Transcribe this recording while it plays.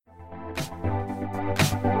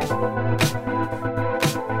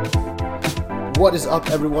What is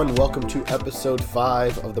up, everyone? Welcome to episode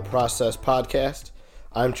 5 of the Process Podcast.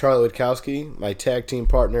 I'm Charlie Witkowski, my tag team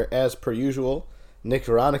partner, as per usual, Nick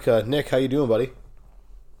Veronica. Nick, how you doing, buddy?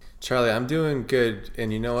 Charlie, I'm doing good,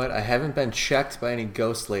 and you know what? I haven't been checked by any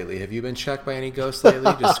ghosts lately. Have you been checked by any ghosts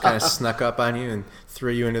lately? Just kind of snuck up on you and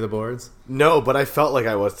threw you into the boards? No, but I felt like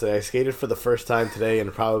I was today. I skated for the first time today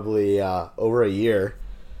in probably over a year,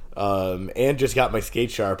 and just got my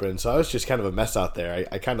skate sharpened, so I was just kind of a mess out there.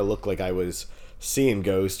 I kind of looked like I was seeing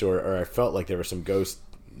ghosts, or I felt like there were some ghosts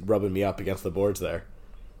rubbing me up against the boards there.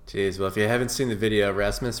 Jeez, well, if you haven't seen the video,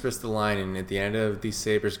 Rasmus versus the Line at the end of the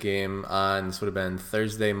Sabres game on, this would have been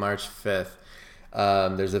Thursday, March 5th,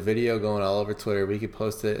 there's a video going all over Twitter. We could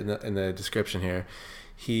post it in the description here.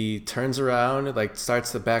 He turns around,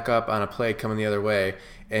 starts to back up on a play coming the other way,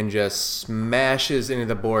 and just smashes into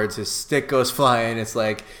the boards. His stick goes flying. It's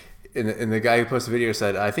like... And the guy who posted the video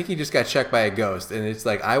said, I think he just got checked by a ghost. And it's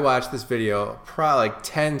like, I watched this video probably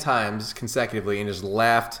 10 times consecutively and just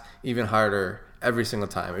laughed even harder every single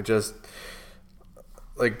time. It just,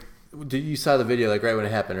 you saw the video right when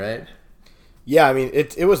it happened, right? Yeah, I mean,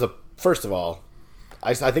 it was first of all,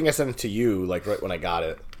 I think I sent it to you, right when I got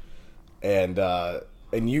it. And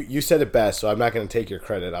you said it best, so I'm not going to take your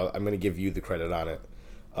credit. I'm going to give you the credit on it.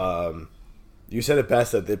 You said it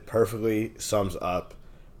best, that it perfectly sums up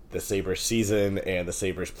the Sabres season and the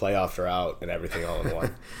Sabres playoff drought and everything all in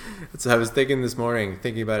one. So I was thinking this morning,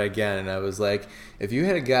 thinking about it again, and I was like, if you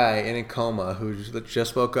had a guy in a coma who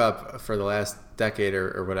just woke up for the last decade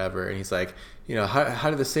or whatever, and he's like, how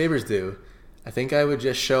did the Sabres do? I think I would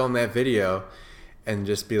just show him that video and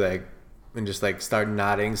just be like, start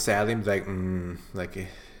nodding sadly and be like,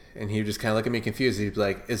 and he would just kind of look at me confused. He'd be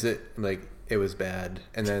like, is it? I'm like, it was bad.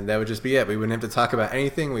 And then that would just be it. We wouldn't have to talk about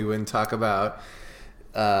anything. We wouldn't talk about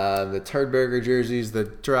the Turdberger jerseys, the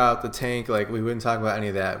drought, the tank. We wouldn't talk about any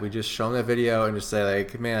of that. We just show them that video and just say,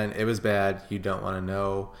 man, it was bad. You don't want to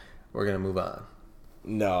know. We're gonna move on.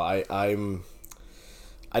 No, I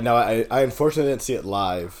unfortunately didn't see it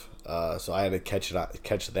live, so I had to catch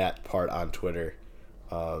that part on Twitter,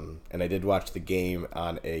 and I did watch the game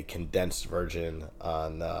on a condensed version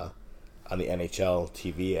on the NHL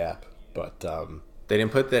TV app, but they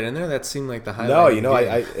didn't put that in there? That seemed like the highlight. No,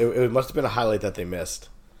 it must have been a highlight that they missed.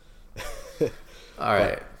 All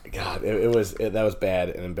right. But, God, that was bad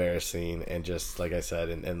and embarrassing, and just like I said,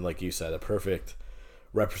 and like you said, a perfect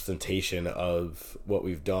representation of what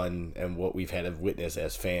we've done and what we've had to witness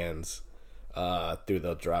as fans through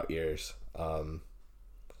the drought years.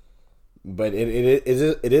 But it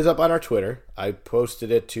is up on our Twitter. I posted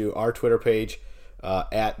it to our Twitter page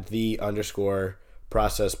at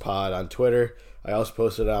 _processpod on Twitter. I also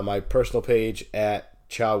posted it on my personal page at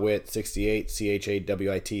Chawit68,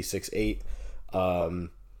 CHAWIT68.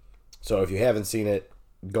 So if you haven't seen it,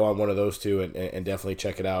 go on one of those two and definitely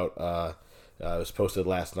check it out. It was posted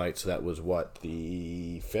last night, so that was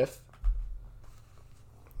the 5th?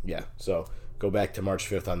 Yeah, so go back to March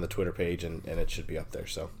 5th on the Twitter page, and it should be up there.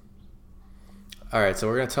 So, all right, so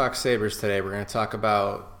we're going to talk Sabres today. We're going to talk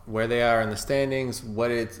about where they are in the standings, what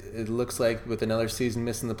it looks like with another season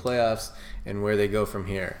missing the playoffs, and where they go from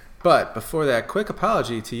here. But before that, quick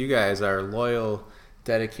apology to you guys, our loyal,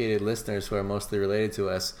 dedicated listeners who are mostly related to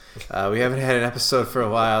us. We haven't had an episode for a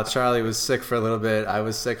while. Charlie was sick for a little bit. I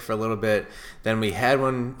was sick for a little bit. Then we had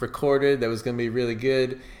one recorded that was going to be really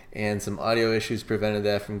good, and some audio issues prevented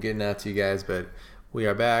that from getting out to you guys. But we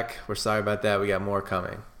are back. We're sorry about that. We got more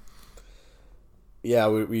coming. Yeah,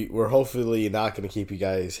 we're hopefully not going to keep you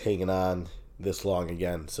guys hanging on this long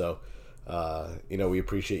again. So, we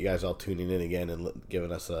appreciate you guys all tuning in again and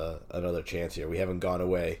giving us another chance here. We haven't gone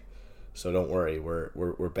away, so don't worry.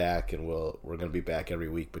 We're back, and we're going to be back every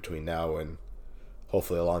week between now and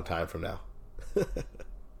hopefully a long time from now.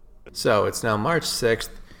 So it's now March 6th.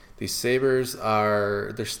 The Sabres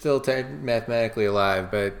they're still mathematically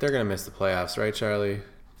alive, but they're going to miss the playoffs, right, Charlie?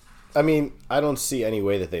 I mean, I don't see any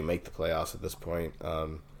way that they make the playoffs at this point.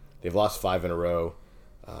 They've lost 5 in a row.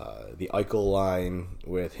 The Eichel line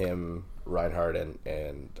with him, Reinhardt,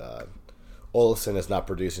 and Olsen is not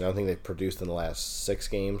producing. I don't think they've produced in the last 6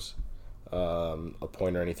 games a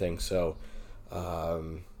point or anything. So,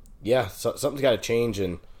 something's got to change.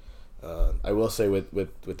 And I will say,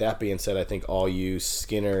 with that being said, I think all you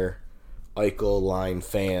Skinner, Eichel line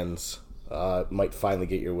fans might finally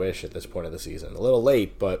get your wish at this point of the season. A little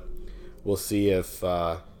late, but we'll see if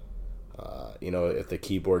if the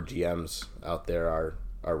keyboard GMs out there are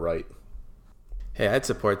right. Hey, I'd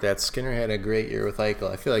support that. Skinner had a great year with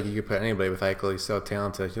Eichel. I feel like you could put anybody with Eichel. He's so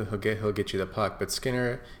talented. He'll get you the puck. But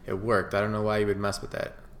Skinner, it worked. I don't know why you would mess with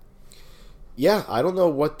that. Yeah, I don't know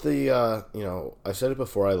what the I've said it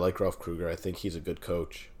before. I like Ralph Kruger. I think he's a good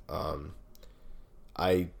coach.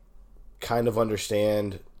 I kind of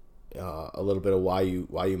understand a little bit of why you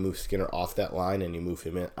move Skinner off that line and you move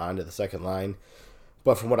him onto the second line.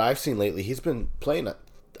 But from what I've seen lately, he's been playing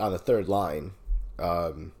on the third line.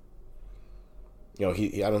 I don't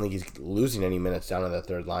think he's losing any minutes down on that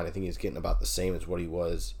third line. I think he's getting about the same as what he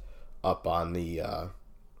was up on the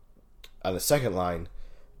second line.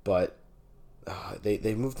 But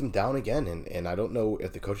they moved him down again, and I don't know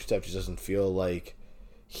if the coaching staff just doesn't feel like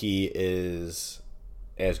he is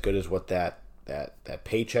as good as what that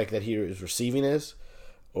paycheck that he is receiving is,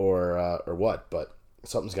 or what. But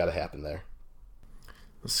something's got to happen there.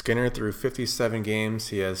 Skinner through 57 games,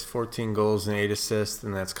 he has 14 goals and 8 assists,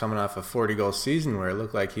 and that's coming off a 40-goal season where it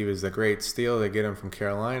looked like he was the great steal to get him from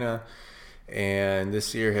Carolina. And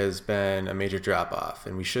this year has been a major drop-off.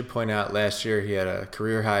 And we should point out last year he had a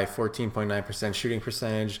career-high 14.9% shooting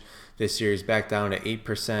percentage. This year he's back down to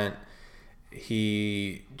 8%.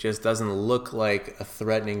 He just doesn't look like a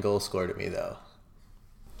threatening goal scorer to me, though.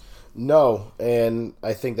 No, and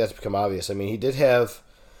I think that's become obvious. I mean, he did have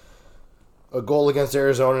a goal against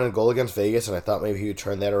Arizona and a goal against Vegas, and I thought maybe he would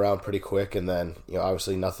turn that around pretty quick. And then,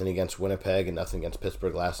 obviously nothing against Winnipeg and nothing against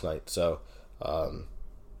Pittsburgh last night. So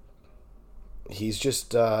he's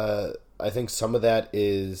just, I think some of that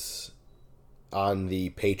is on the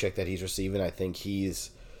paycheck that he's receiving. I think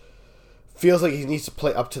feels like he needs to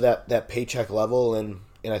play up to that paycheck level, and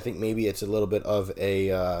I think maybe it's a little bit of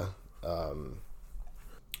a,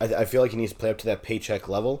 I feel like he needs to play up to that paycheck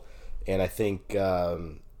level, and I think,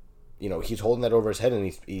 he's holding that over his head,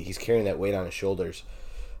 and he's carrying that weight on his shoulders.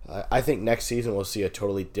 I think next season we'll see a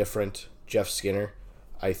totally different Jeff Skinner.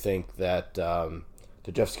 I think that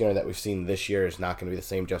the Jeff Skinner that we've seen this year is not going to be the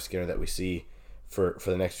same Jeff Skinner that we see for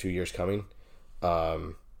the next few years coming.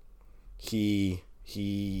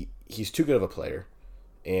 He's too good of a player,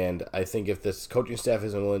 and I think if this coaching staff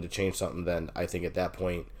isn't willing to change something, then I think at that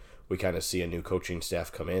point we kind of see a new coaching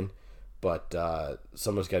staff come in. But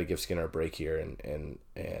someone's got to give Skinner a break here and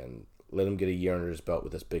let him get a year under his belt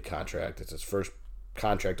with this big contract. It's his first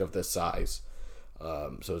contract of this size,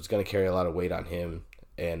 so it's going to carry a lot of weight on him,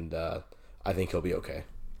 and I think he'll be okay.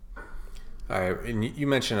 All right, and you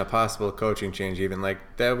mentioned a possible coaching change even.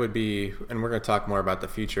 Like, that would be, and we're going to talk more about the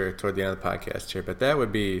future toward the end of the podcast here, but that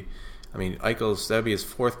would be, Eichel's, that would be his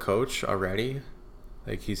fourth coach already.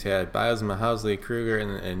 Like, he's had Biles, Mahousley, Kruger,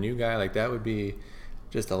 and a new guy. Like, that would be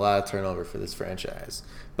just a lot of turnover for this franchise.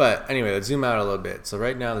 But anyway, let's zoom out a little bit. So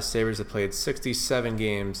right now the Sabres have played 67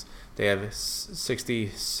 games. They have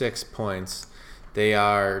 66 points. They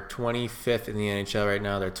are 25th in the NHL right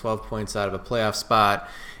now. They're 12 points out of a playoff spot,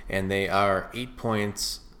 and they are 8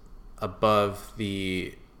 points above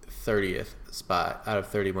the 30th spot out of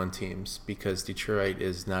 31 teams, because Detroit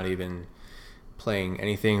is not even playing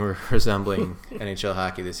anything resembling NHL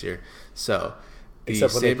hockey this year. So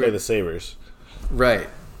except when they play the Sabres. Right.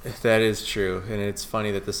 That is true. And it's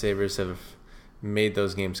funny that the Sabres have made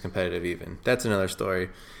those games competitive even. That's another story.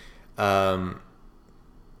 So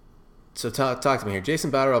talk to me here.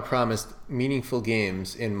 Jason Botterill promised meaningful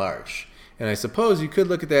games in March. And I suppose you could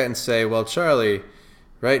look at that and say, well, Charlie,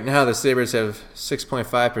 right now the Sabres have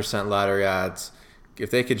 6.5% lottery odds. If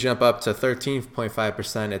they could jump up to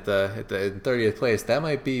 13.5% at the 30th place, that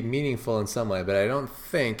might be meaningful in some way. But I don't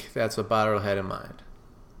think that's what Botterill had in mind.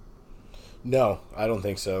 No, I don't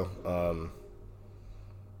think so.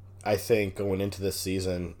 I think going into this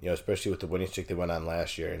season, especially with the winning streak they went on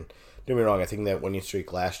last year, and don't get me wrong, I think that winning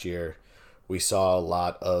streak last year, we saw a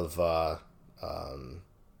lot of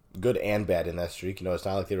good and bad in that streak. It's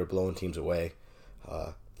not like they were blowing teams away.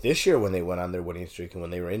 This year, when they went on their winning streak and when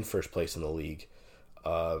they were in first place in the league,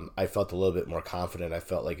 I felt a little bit more confident. I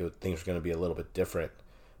felt like things were going to be a little bit different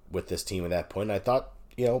with this team at that point. And I thought,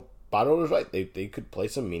 Botterill was right. They could play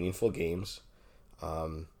some meaningful games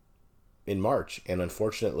in March. And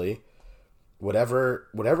unfortunately, whatever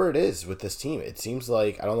it is with this team, it seems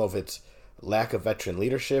like, I don't know if it's lack of veteran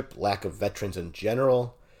leadership, lack of veterans in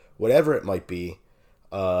general, whatever it might be,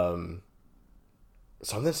 something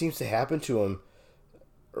seems to happen to them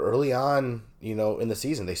early on, in the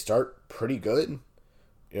season. They start pretty good.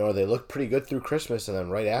 They look pretty good through Christmas, and then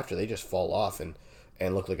right after, they just fall off and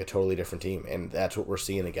look like a totally different team. And that's what we're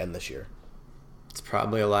seeing again this year. It's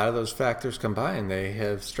probably a lot of those factors combined. They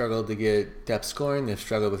have struggled to get depth scoring. They've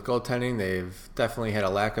struggled with goaltending. They've definitely had a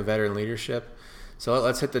lack of veteran leadership. So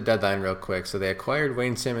let's hit the deadline real quick. So they acquired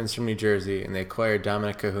Wayne Simmons from New Jersey, and they acquired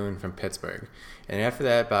Dominic Cahoon from Pittsburgh. And after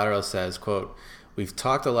that, Botterill says, quote, "We've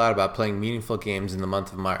talked a lot about playing meaningful games in the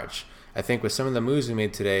month of March. I think with some of the moves we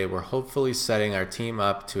made today, we're hopefully setting our team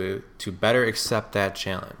up to better accept that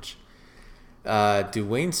challenge. Do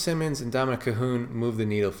Wayne Simmons and Dominic Cahoon move the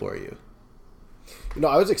needle for you?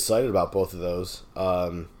 I was excited about both of those.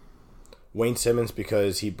 Wayne Simmons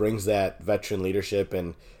because he brings that veteran leadership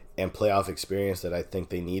and playoff experience that I think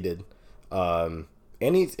they needed. And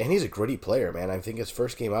he's a gritty player, man. I think his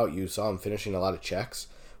first game out, you saw him finishing a lot of checks,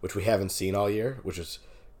 which we haven't seen all year, which is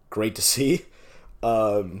great to see.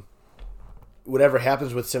 Whatever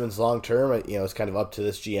happens with Simmons long term, it's kind of up to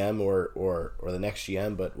this GM or the next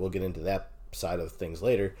GM, but we'll get into that side of things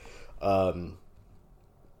later. But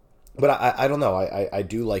I don't know. I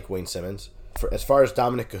do like Wayne Simmons. As far as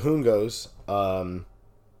Dominic Cahoon goes, I'm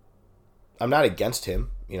not against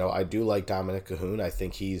him. I do like Dominic Cahoon. I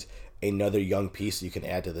think he's another young piece you can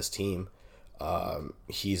add to this team.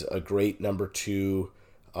 He's a great number 2,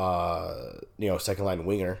 second line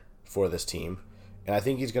winger for this team. And I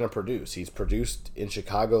think he's going to produce. He's produced in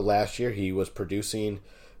Chicago last year. He was producing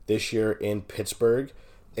this year in Pittsburgh.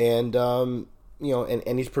 And, and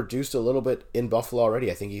he's produced a little bit in Buffalo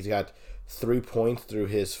already. I think he's got 3 points through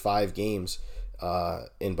his 5 games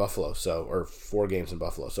in Buffalo, or 4 games in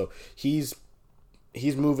Buffalo. So he's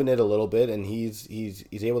moving it a little bit, and he's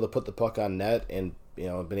able to put the puck on net and,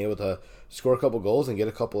 been able to score a couple goals and get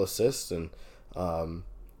a couple assists. And I'm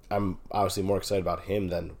obviously more excited about him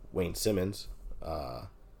than Wayne Simmons.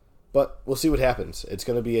 But we'll see what happens. It's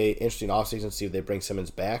going to be an interesting offseason, see if they bring Simmons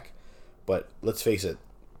back. But let's face it,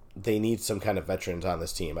 they need some kind of veterans on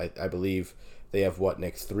this team. I believe they have,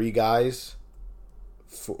 Nick, 3 guys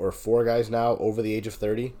or 4 guys now over the age of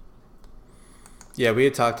 30? Yeah, we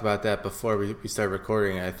had talked about that before we started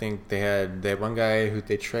recording. I think they had one guy who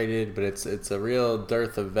they traded, but it's a real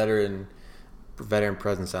dearth of veteran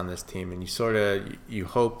presence on this team. And you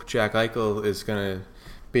hope Jack Eichel is going to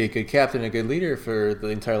be a good captain, a good leader for the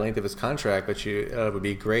entire length of his contract, but it would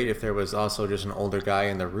be great if there was also just an older guy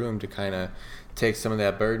in the room to kind of take some of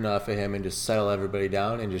that burden off of him and just settle everybody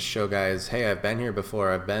down and just show guys, hey, I've been here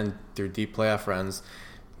before. I've been through deep playoff runs.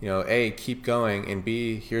 A, keep going, and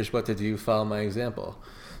B, here's what to do. Follow my example.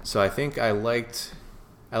 So I think I liked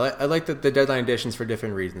the deadline additions for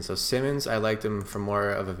different reasons. So Simmons, I liked him for more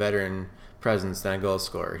of a veteran presence than a goal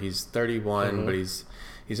scorer. He's 31, but he's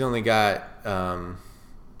only got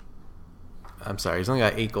he's only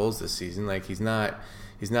got 8 goals this season. Like he's not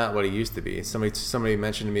what he used to be. Somebody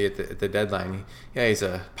mentioned to me at the deadline, he's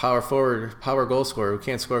a power forward, power goal scorer who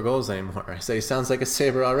can't score goals anymore. I said he sounds like a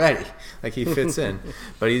Sabre already. Like he fits in,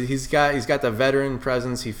 but he's got the veteran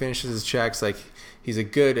presence. He finishes his checks. Like he's a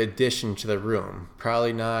good addition to the room.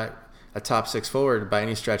 Probably not a top 6 forward by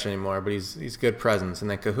any stretch anymore, but he's good presence.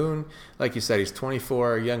 And then Cahoon, like you said, he's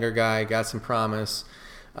 24, younger guy, got some promise.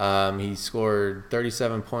 He scored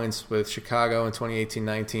 37 points with Chicago in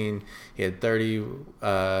 2018-19. He had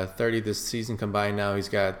 30 this season combined. Now he's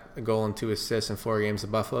got a goal and 2 assists in 4 games in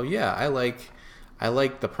Buffalo. Yeah, I like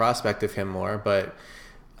the prospect of him more. But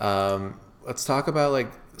let's talk about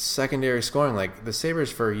like secondary scoring. Like the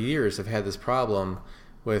Sabres for years have had this problem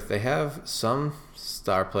with they have some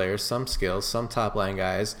star players, some skills, some top line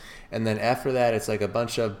guys, and then after that it's like a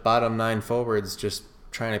bunch of bottom 9 forwards just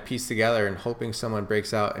trying to piece together and hoping someone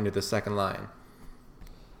breaks out into the second line.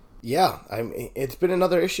 Yeah, it's been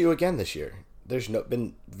another issue again this year. There's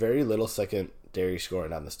been very little secondary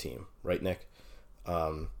scoring on this team, right, Nick?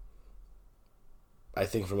 I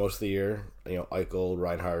think for most of the year, Eichel,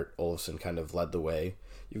 Reinhart, Olofsson kind of led the way.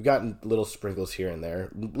 You've gotten little sprinkles here and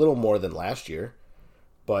there, a little more than last year,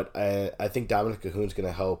 but I think Dominic Cahoon's going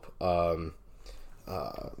to help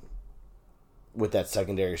with that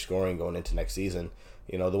secondary scoring going into next season.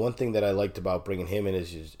 The one thing that I liked about bringing him in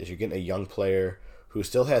is you're getting a young player who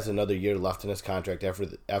still has another year left in his contract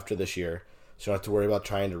after this year, so you don't have to worry about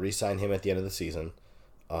trying to re-sign him at the end of the season.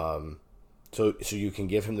 So you can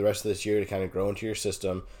give him the rest of this year to kind of grow into your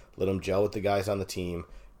system, let him gel with the guys on the team,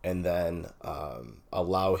 and then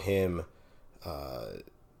allow him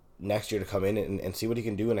next year to come in and see what he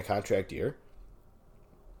can do in a contract year.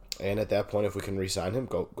 And at that point, if we can re-sign him,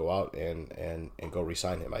 go out and go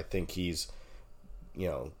re-sign him. I think he's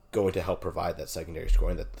going to help provide that secondary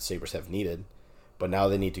scoring that the Sabres have needed. But now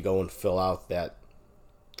they need to go and fill out that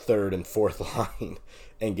 3rd and 4th line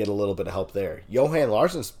and get a little bit of help there. Johan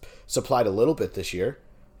Larsson's supplied a little bit this year.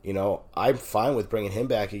 I'm fine with bringing him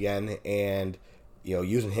back again and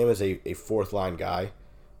using him as a 4th line guy.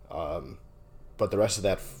 But the rest of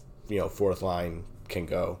that 4th line can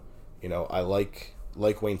go. I like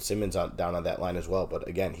Wayne Simmons down on that line as well, but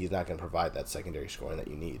again, he's not going to provide that secondary scoring that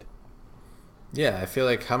you need. Yeah, I feel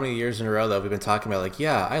like how many years in a row that we've been talking about, like,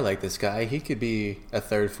 yeah, I like this guy. He could be a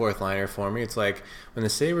third, fourth liner for me. It's like when the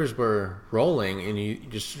Sabres were rolling, and you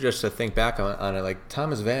just to think back on it, like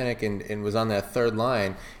Thomas Vanek and was on that third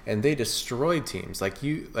line, and they destroyed teams. Like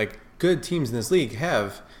good teams in this league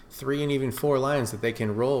have 3 and even 4 lines that they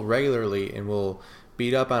can roll regularly and will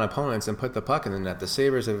beat up on opponents and put the puck in the net. The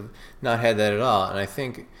Sabres have not had that at all, and I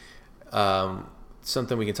think.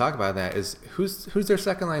 Something we can talk about that is who's their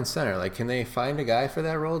second line center? Like, can they find a guy for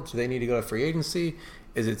that role? Do they need to go to free agency?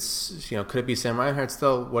 Is it could it be Sam Reinhart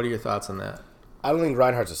still? What are your thoughts on that? I don't think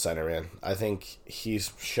Reinhardt's a center, man. I think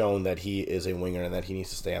he's shown that he is a winger and that he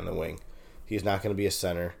needs to stay on the wing. He's not going to be a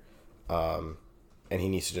center, and he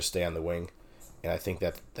needs to just stay on the wing. And I think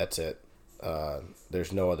that's it.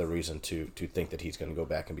 There's no other reason to think that he's going to go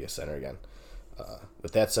back and be a center again.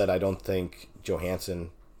 With that said, I don't think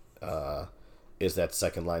Johansson is that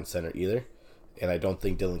second line center either, and I don't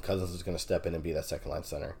think Dylan Cousins is going to step in and be that second line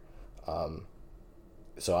center.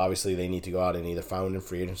 So obviously they need to go out and either find in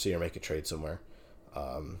free agency or make a trade somewhere.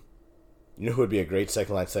 You know who would be a great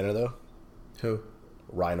second line center though? Who?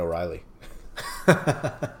 Ryan O'Reilly.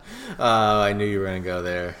 I knew you were going to go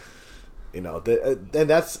there. You know, and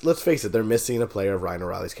that's, let's face it, they're missing a player of Ryan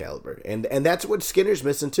O'Reilly's caliber, and that's what Skinner's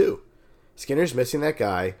missing too. Skinner's missing that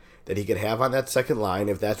guy that he could have on that second line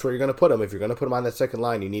if that's where you're going to put him. If you're going to put him on that second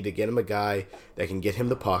line, you need to get him a guy that can get him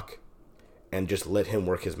the puck and just let him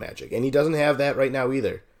work his magic. And he doesn't have that right now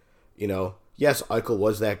either. You know, yes, Eichel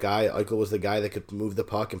was that guy. Eichel was the guy that could move the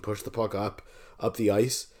puck and push the puck up the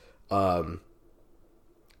ice. And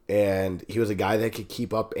he was a guy that could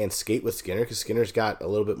keep up and skate with Skinner because Skinner's got a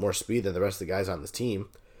little bit more speed than the rest of the guys on this team.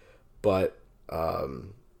 But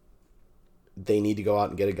they need to go out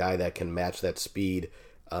and get a guy that can match that speed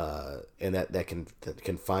and that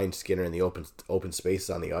can find Skinner in the open spaces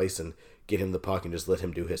on the ice and get him the puck and just let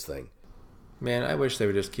him do his thing. Man, I wish they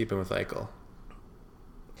would just keep him with Eichel.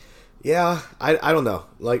 Yeah, I don't know.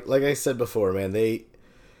 Like I said before, man,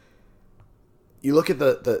 you look at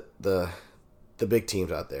the big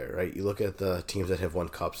teams out there, right? You look at the teams that have won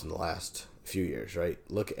cups in the last few years, right?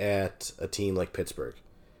 Look at a team like Pittsburgh.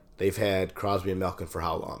 They've had Crosby and Malkin for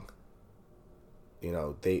how long? You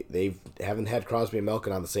know, they haven't had Crosby and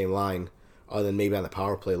Malkin on the same line, other than maybe on the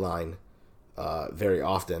power play line, very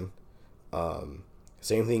often.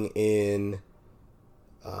 Same thing in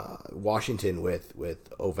Washington with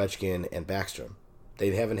Ovechkin and Backstrom.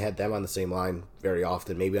 They haven't had them on the same line very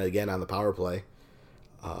often, maybe again on the power play.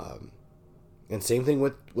 And same thing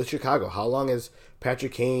with Chicago. How long has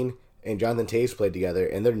Patrick Kane and Jonathan Toews played together,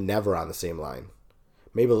 and they're never on the same line?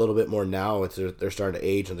 Maybe a little bit more now. They're starting to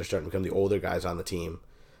age and they're starting to become the older guys on the team.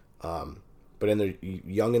 But in their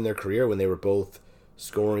young in their career, when they were both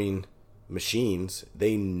scoring machines,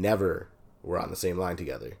 they never were on the same line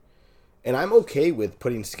together. And I'm okay with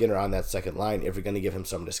putting Skinner on that second line if you're going to give him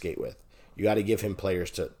something to skate with. You got to give him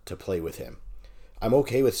players to play with him. I'm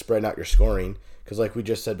okay with spreading out your scoring because, like we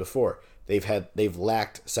just said before, they've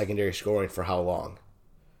lacked secondary scoring for how long?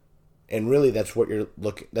 And really, that's what you're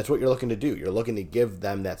looking to do. You're looking to give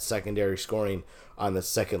them that secondary scoring on the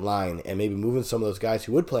second line, and maybe moving some of those guys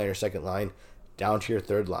who would play on your second line down to your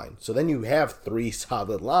third line. So then you have 3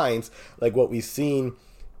 solid lines, like what we've seen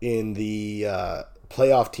in the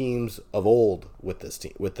playoff teams of old with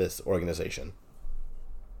this organization.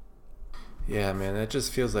 Yeah, man, that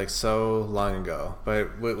just feels like so long ago.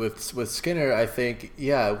 But with Skinner, I think,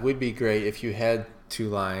 yeah, it would be great if you had 2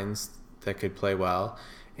 lines that could play well.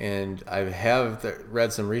 And I have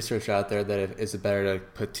read some research out there that is it better to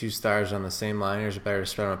put 2 stars on the same line, or is it better to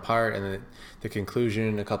spread them apart? And the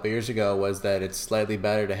conclusion a couple years ago was that it's slightly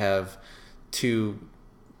better to have two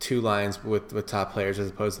lines with top players as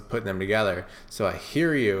opposed to putting them together. So I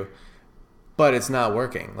hear you, but it's not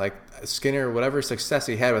working. Like Skinner, whatever success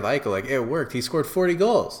he had with Eichel, like it worked. He scored 40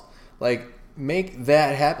 goals. Like make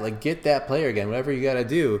that happen. Like get that player again. Whatever you got to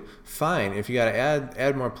do, fine. If you got to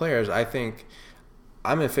add more players, I think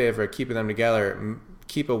I'm in favor of keeping them together,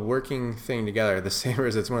 keep a working thing together. The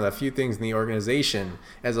Sabres, it's one of the few things in the organization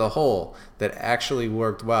as a whole that actually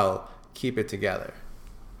worked well. Keep it together.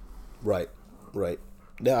 Right.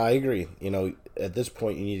 Yeah, I agree. You know, at this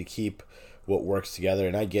point, you need to keep what works together,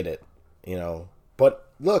 and I get it. You know,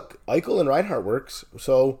 but look, Eichel and Reinhart works,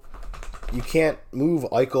 so you can't move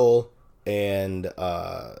Eichel and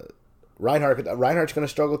Reinhart. Reinhart's going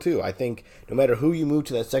to struggle too. I think no matter who you move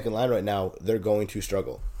to that second line right now, they're going to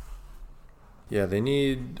struggle. Yeah, they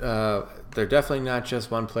need. They're definitely not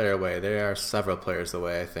just one player away. They are several players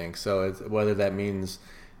away, I think. So whether that means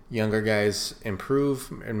younger guys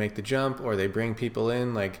improve and make the jump, or they bring people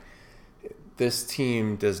in, like this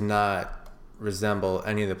team does not resemble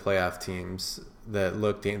any of the playoff teams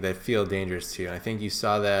that feel dangerous to you. And I think you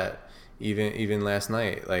saw that even last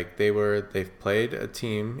night. Like they've played a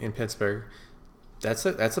team in Pittsburgh. That's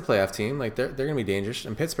a playoff team. Like they're gonna be dangerous.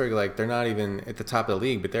 And Pittsburgh, like they're not even at the top of the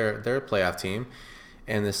league, but they're a playoff team.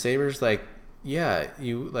 And the Sabres, like, yeah,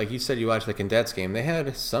 you said you watched the Condets game. They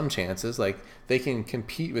had some chances. Like they can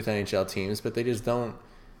compete with NHL teams, but they just don't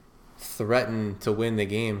threaten to win the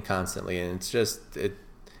game constantly. And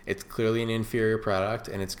it's clearly an inferior product,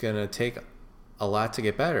 and it's gonna take a lot to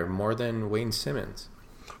get better, more than Wayne Simmons.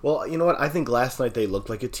 Well, you know what? I think last night they looked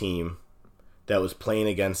like a team that was playing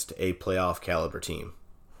against a playoff caliber team.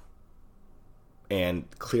 And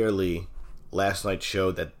clearly, last night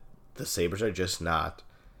showed that the Sabres are just not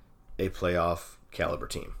a playoff caliber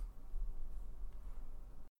team.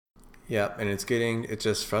 Yeah, and it's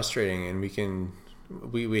just frustrating, and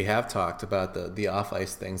we have talked about the off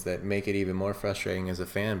ice things that make it even more frustrating as a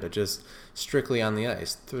fan, but just strictly on the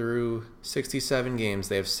ice. Through 67 games,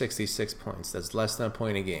 they have 66 points. That's less than a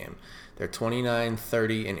point a game. They're 29,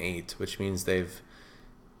 30, and 8, which means they've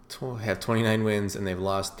have 29 wins and they've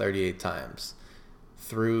lost 38 times.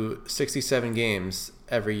 Through 67 games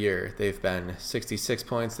every year, they've been 66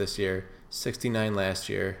 points this year, 69 last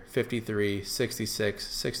year, 53, 66,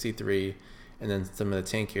 63, and then some of the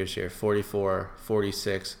tank years here, 44,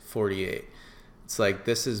 46, 48. It's like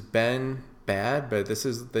this has been bad, but this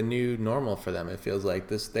is the new normal for them. It feels like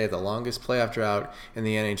they have the longest playoff drought in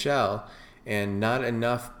the NHL, and not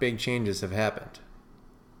enough big changes have happened.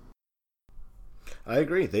 I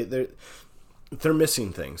agree. They're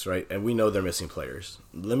missing things, right? And we know they're missing players.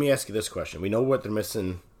 Let me ask you this question. We know what they're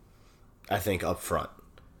missing, I think, up front.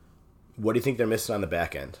 What do you think they're missing on the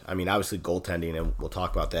back end? I mean, obviously goaltending, and we'll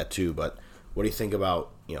talk about that too, but what do you think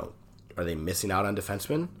about, are they missing out on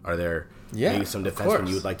defensemen? Are there maybe some defensemen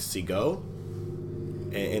you would like to see go?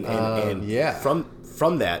 And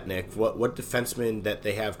from that, Nick, what defensemen that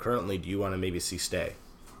they have currently do you want to maybe see stay?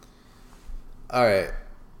 All right.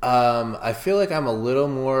 I feel like I'm a little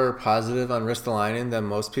more positive on Ristolainen than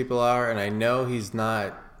most people are, and I know has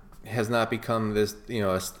not become this,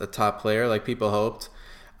 a top player like people hoped.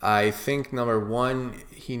 I think number one,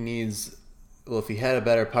 he needs. Well, if he had a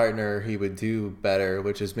better partner, he would do better,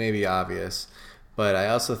 which is maybe obvious. But I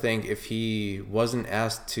also think if he wasn't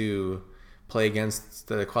asked to play against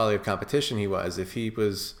the quality of competition if he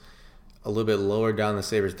was a little bit lower down the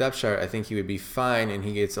Sabres depth chart, I think he would be fine, and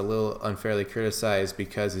he gets a little unfairly criticized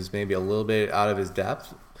because he's maybe a little bit out of his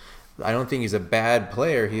depth. I don't think he's a bad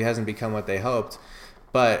player. He hasn't become what they hoped.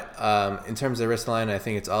 But in terms of Ristolainen, I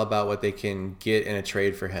think it's all about what they can get in a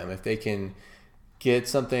trade for him. If they can get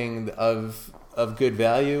something of good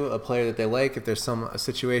value, a player that they like, if there's a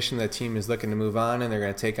situation that team is looking to move on and they're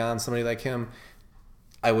going to take on somebody like him,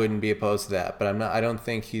 I wouldn't be opposed to that. But I don't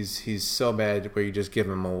think he's so bad where you just give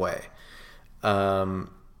him away.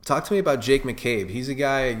 Talk to me about Jake McCabe. He's a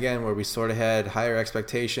guy, again, where we sort of had higher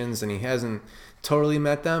expectations, and he hasn't totally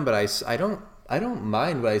met them, but I don't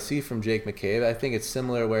mind what I see from Jake McCabe. I think it's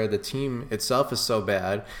similar where the team itself is so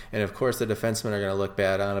bad, and of course the defensemen are going to look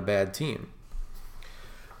bad on a bad team.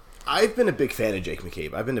 I've been a big fan of Jake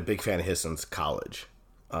McCabe. I've been a big fan of his since college,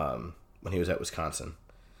 when he was at Wisconsin.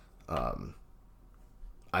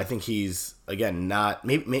 I think he's, again,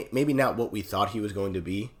 maybe not what we thought he was going to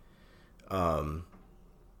be,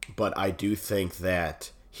 but I do think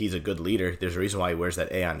that he's a good leader. There's a reason why he wears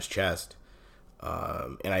that A on his chest,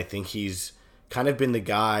 and I think he's kind of been the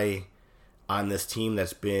guy on this team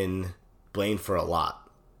that's been blamed for a lot.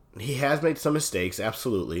 He has made some mistakes,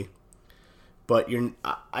 absolutely. But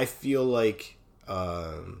I feel like,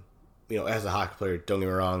 as a hockey player, don't get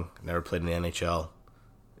me wrong, never played in the NHL.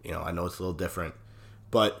 I know it's a little different.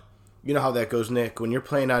 But you know how that goes, Nick. When you're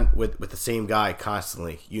playing with the same guy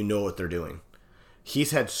constantly, you know what they're doing.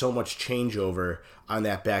 He's had so much changeover on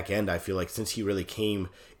that back end, I feel like, since he really came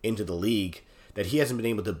into the league, that he hasn't been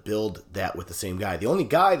able to build that with the same guy. The only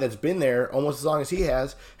guy that's been there almost as long as he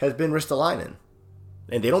has been Ristolainen.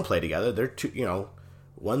 And they don't play together. They're two,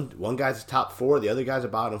 one guy's a top four, the other guy's a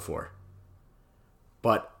bottom four.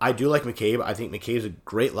 But I do like McCabe. I think McCabe's a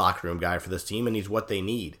great locker room guy for this team, and he's what they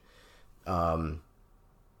need. I'm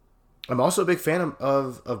also a big fan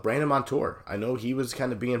of Brandon Montour. I know he was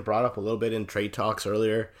kind of being brought up a little bit in trade talks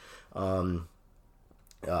earlier during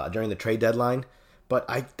the trade deadline, but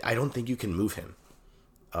I don't think you can move him.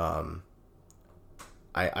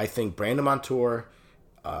 I think Brandon Montour,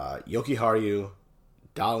 Yoki Haru,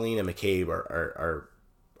 Dahlin, and McCabe are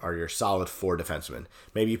your solid four defensemen.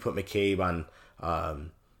 Maybe you put McCabe on,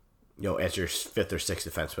 as your fifth or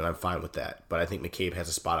sixth defenseman. I'm fine with that. But I think McCabe has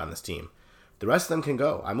a spot on this team. The rest of them can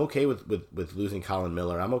go. I'm okay with losing Colin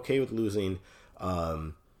Miller. I'm okay with losing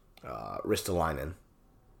Ristolainen.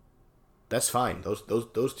 That's fine.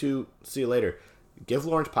 Those two, see you later. Give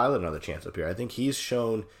Lawrence Pilot another chance up here. I think he's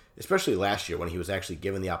shown, especially last year when he was actually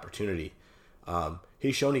given the opportunity,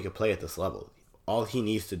 he's shown he could play at this level. All he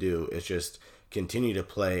needs to do is just continue to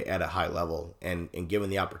play at a high level and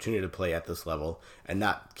given the opportunity to play at this level and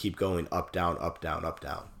not keep going up, down, up, down, up,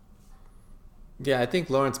 down. Yeah, I think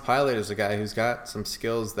Lawrence Pilot is a guy who's got some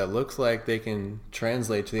skills that looks like they can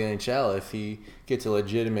translate to the NHL if he gets a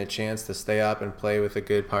legitimate chance to stay up and play with a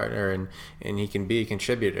good partner and he can be a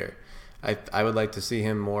contributor. I would like to see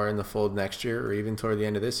him more in the fold next year or even toward the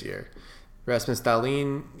end of this year. Rasmus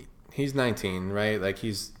Dahlin, he's 19, right? Like,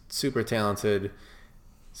 he's super talented.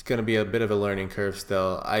 It's going to be a bit of a learning curve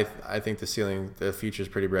still. I think the future's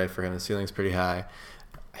pretty bright for him. The ceiling's pretty high.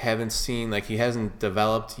 Haven't seen, like, he hasn't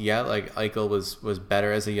developed yet. Like, Eichel was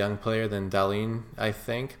better as a young player than Dahlin, I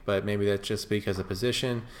think, but maybe that's just because of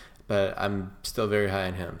position. But I'm still very high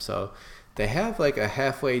on him. So they have like a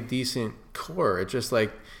halfway decent core. It's just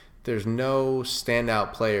like there's no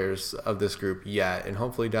standout players of this group yet, and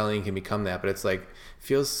hopefully Dahlin can become that. But it's like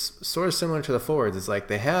feels sort of similar to the forwards. It's like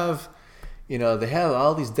they have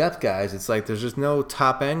all these depth guys. It's like there's just no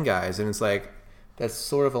top end guys, and it's like that's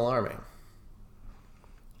sort of alarming.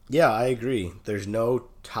 Yeah, I agree. There's no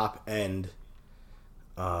top end,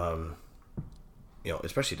 especially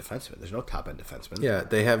defensemen. There's no top end defensemen. Yeah,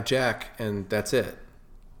 they have Jack, and that's it.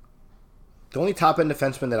 The only top end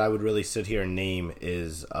defenseman that I would really sit here and name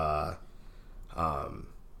is Dahlin,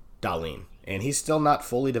 and he's still not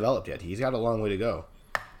fully developed yet. He's got a long way to go.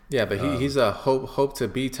 Yeah, but he's a hope to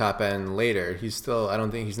be top end later. He's still, I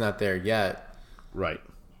don't think he's not there yet. Right.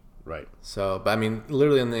 So, but I mean,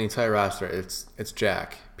 literally on the entire roster, it's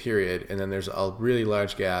Jack, period, and then there's a really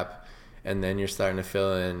large gap, and then you're starting to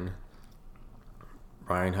fill in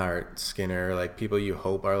Reinhart, Skinner, like people you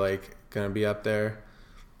hope are like going to be up there.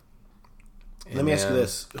 Let me ask you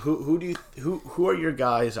this: who are your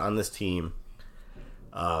guys on this team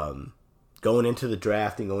going into the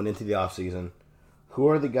draft and going into the offseason? Who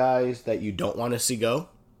are the guys that you don't want to see go?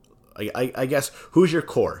 I guess who's your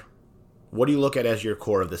core? What do you look at as your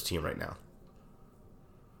core of this team right now?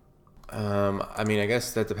 I mean, I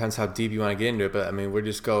guess that depends how deep you want to get into it, but I mean, we'll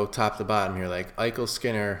just go top to bottom here. Like Eichel,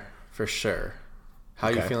 Skinner for sure. How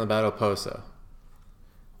are you feeling about Oposo?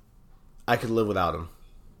 I could live without him.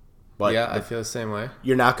 But yeah, I feel the same way.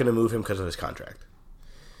 You're not going to move him because of his contract.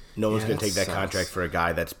 No one's going to take that contract for a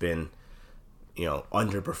guy that's been,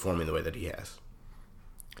 underperforming the way that he has.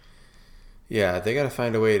 Yeah, they got to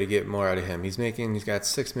find a way to get more out of him. He's got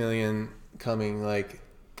 $6 million coming. Like,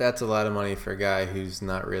 that's a lot of money for a guy who's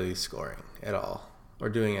not really scoring at all or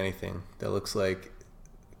doing anything that looks like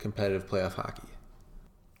competitive playoff hockey.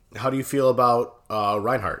 How do you feel about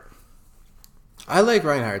Reinhart? I like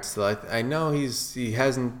Reinhart still. I know he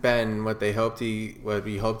hasn't been what we hoped he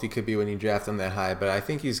could be when you draft him that high, but I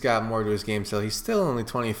think he's got more to his game still. He's still only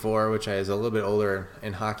 24, which is a little bit older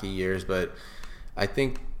in hockey years, but I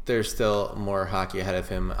think there's still more hockey ahead of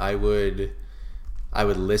him. I would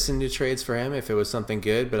listen to trades for him if it was something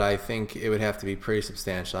good, but I think it would have to be pretty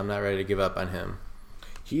substantial. I'm not ready to give up on him.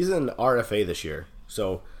 He's an RFA this year,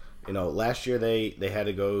 so last year they had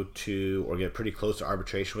to go to or get pretty close to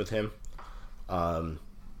arbitration with him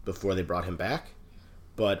before they brought him back.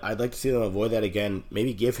 But I'd like to see them avoid that again.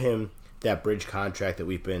 Maybe give him that bridge contract that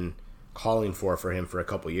we've been calling for him for a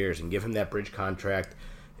couple years, and give him that bridge contract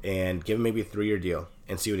and give him maybe a 3-year deal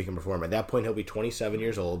and see what he can perform. At that point, he'll be 27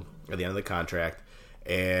 years old at the end of the contract,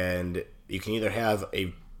 and you can either have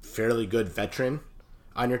a fairly good veteran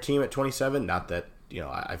on your team at 27. Not that,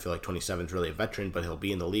 I feel like 27 is really a veteran, but he'll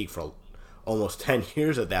be in the league for almost 10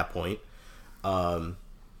 years at that point.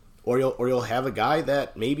 Or you'll have a guy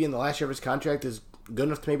that maybe in the last year of his contract is good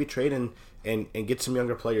enough to maybe trade and get some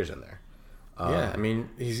younger players in there. Yeah, I mean,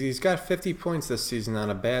 he's got 50 points this season on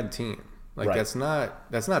a bad team. Like, right.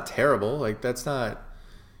 That's not terrible. Like, that's not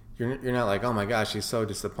you're not like, oh my gosh, he's so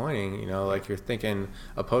disappointing. Like you're thinking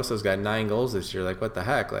Oposo's got 9 goals this year. Like, what the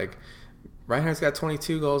heck? Like, Reinhardt's got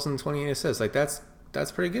 22 goals and 28 assists. Like, that's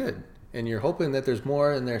pretty good. And you're hoping that there's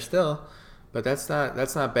more in there still, but that's not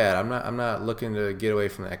bad. I'm not looking to get away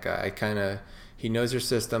from that guy. He knows your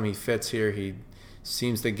system. He fits here. He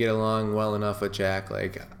seems to get along well enough with Jack.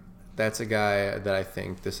 Like, that's a guy that I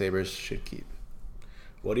think the Sabres should keep.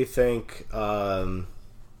 What do you think, Olofsson?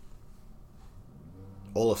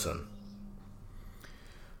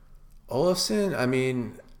 Olofsson, I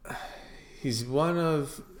mean, he's one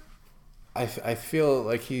of. I feel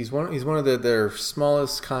like he's one of their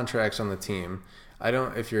smallest contracts on the team. I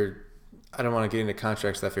I don't want to get into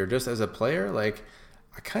contract stuff here. Just as a player, like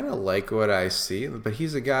I kind of like what I see, but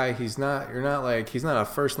he's a guy. He's not a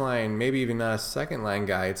first line, maybe even not a second line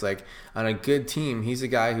guy. It's like on a good team, he's a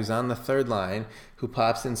guy who's on the third line who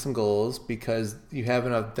pops in some goals because you have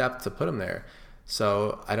enough depth to put him there.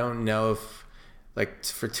 So I don't know if like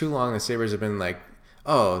for too long the Sabres have been like,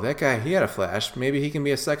 oh, that guy, he had a flash. Maybe he can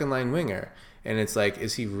be a second line winger. And it's like,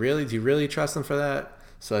 is he really? Do you really trust him for that?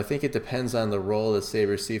 So I think it depends on the role the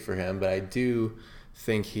Sabres see for him, but I do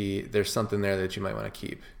think there's something there that you might want to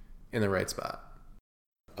keep in the right spot.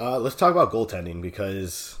 Let's talk about goaltending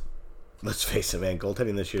because, let's face it, man,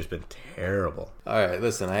 goaltending this year has been terrible. All right,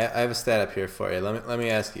 listen, I have a stat up here for you. Let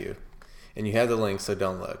me ask you, and you have the link, so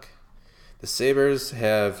don't look. The Sabres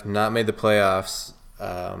have not made the playoffs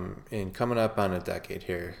in coming up on a decade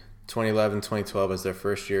here. 2011, 2012 is their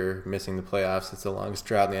first year missing the playoffs. It's the longest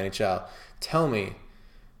drought in the NHL. Tell me,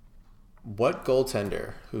 what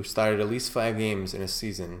goaltender who started at least 5 games in a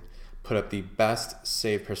season put up the best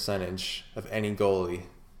save percentage of any goalie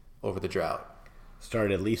over the drought?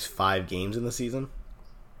 Started at least 5 games in the season?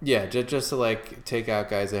 Yeah, just to like take out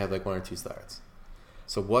guys that have like 1 or 2 starts.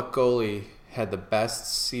 So what goalie had the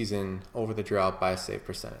best season over the drought by save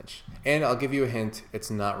percentage? And I'll give you a hint,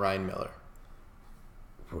 it's not Ryan Miller.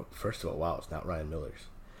 First of all, wow, it's not Ryan Miller's.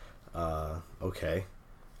 Okay.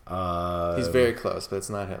 He's very close, but it's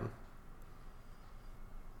not him.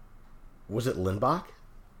 Was it Lindbach?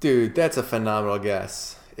 Dude, that's a phenomenal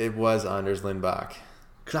guess. It was Anders Lindbach.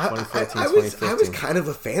 2014, I was kind of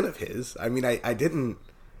a fan of his. I mean, I didn't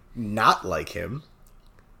not like him.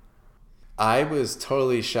 I was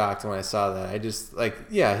totally shocked when I saw that. I just like,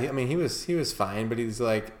 yeah, he was fine, but he's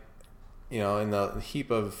like, you know, in the heap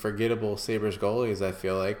of forgettable Sabres goalies, I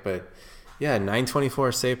feel like. But yeah,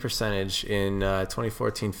 924 save percentage in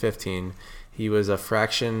 2014-15. He was a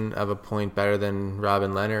fraction of a point better than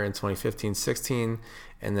Robin Lehner in 2015-16,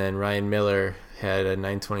 and then Ryan Miller had a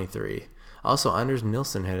 923. Also, Anders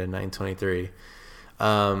Nilsson had a 923.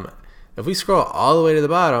 If we scroll all the way to the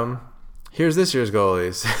bottom, here's this year's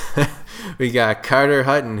goalies. We got Carter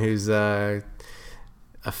Hutton, who's a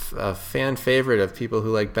fan favorite of people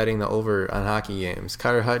who like betting the over on hockey games.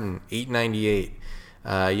 Carter Hutton, 898.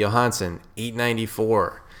 Johansson,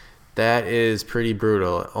 894. That is pretty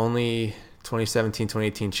brutal. Only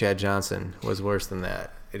 2017-2018 Chad Johnson was worse than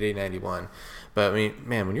that at 891. But I mean,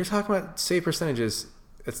 man, when you're talking about save percentages,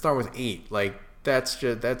 it start with 8. Like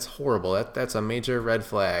that's horrible. That's a major red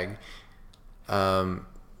flag.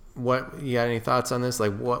 What you got any thoughts on this?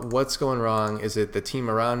 Like what's going wrong? Is it the team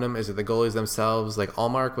around them? Is it the goalies themselves? Like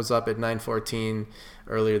Allmark was up at 914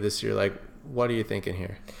 earlier this year. Like what are you thinking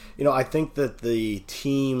here? You know, I think that the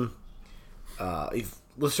team.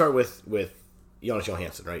 Let's start with Jonas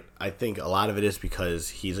Johansson, right? I think a lot of it is because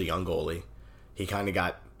he's a young goalie. He kind of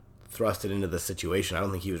got thrusted into the situation. I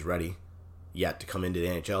don't think he was ready yet to come into the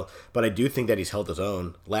NHL, but I do think that he's held his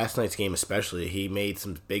own. Last night's game especially, he made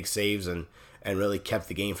some big saves and really kept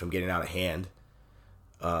the game from getting out of hand.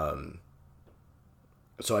 So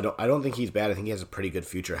I don't think he's bad. I think he has a pretty good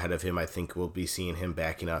future ahead of him. I think we'll be seeing him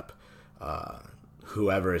backing up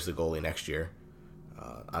whoever is the goalie next year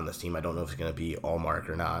on this team. I don't know if it's going to be Allmark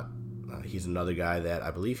or not. He's another guy that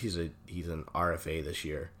I believe he's an RFA this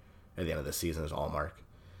year. At the end of the season is Allmark.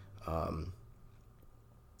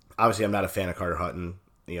 Obviously, I'm not a fan of Carter Hutton.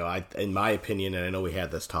 You know, in my opinion, and I know we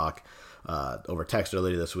had this talk over text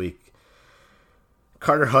earlier this week,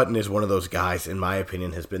 Carter Hutton is one of those guys, in my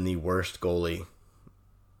opinion, has been the worst goalie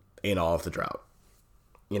in all of the drought.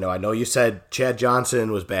 You know, I know you said Chad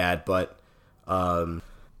Johnson was bad, but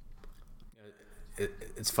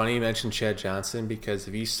it's funny you mentioned Chad Johnson because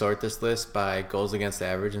if you sort this list by goals against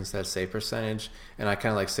average instead of save percentage, and I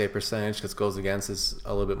kind of like save percentage because goals against is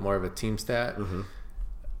a little bit more of a team stat. Mm-hmm.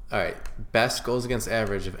 All right, best goals against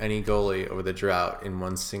average of any goalie over the drought in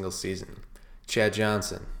one single season. Chad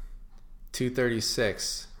Johnson,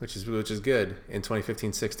 236, which is good in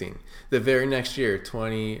 2015-16. The very next year,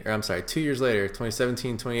 2 years later,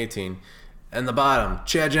 2017-2018, and the bottom,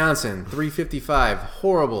 Chad Johnson, 355,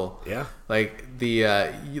 horrible. Yeah. Like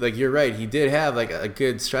you're right, he did have like a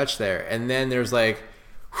good stretch there, and then there's like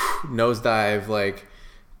nosedive, like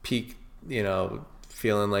peak, you know,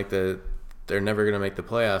 feeling like they're never gonna make the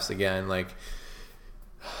playoffs again. Like,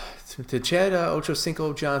 did Chad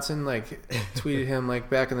Ochocinco Johnson like tweeted him like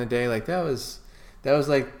back in the day? Like that was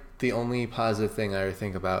like the only positive thing I ever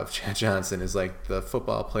think about of Chad Johnson is like the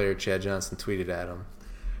football player Chad Johnson tweeted at him.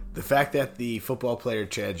 The fact that the football player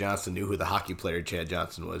Chad Johnson knew who the hockey player Chad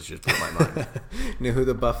Johnson was just blew my mind. Knew who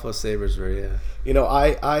the Buffalo Sabres were, yeah. You know,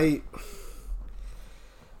 I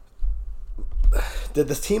did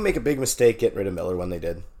this team make a big mistake getting rid of Miller when they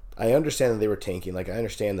did? I understand that they were tanking. Like, I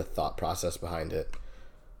understand the thought process behind it.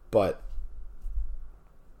 But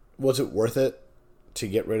was it worth it to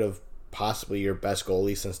get rid of possibly your best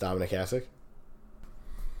goalie since Dominic Hasek?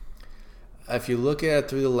 If you look at it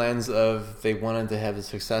through the lens of they wanted to have a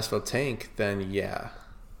successful tank, then yeah.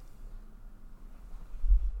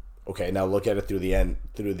 Okay, now look at it through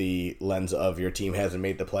the lens of your team hasn't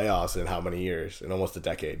made the playoffs in how many years? In almost a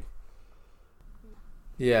decade.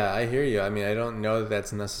 Yeah, I hear you. I mean, I don't know that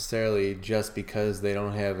that's necessarily just because they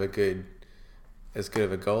don't have as good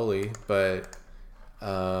of a goalie, but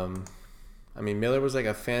I mean, Miller was like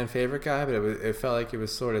a fan favorite guy, but it felt like it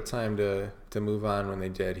was sort of time to move on when they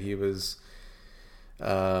did. He was,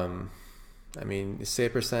 I mean, his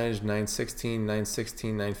save percentage 916,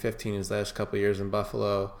 916, 915 his last couple of years in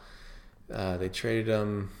Buffalo. They traded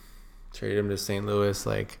him to St. Louis.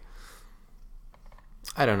 Like,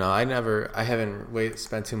 I don't know. I haven't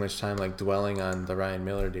spent too much time like dwelling on the Ryan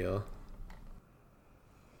Miller deal.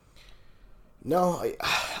 No,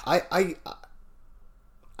 I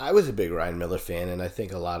was a big Ryan Miller fan, and I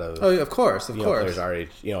think a lot of of course, players our age,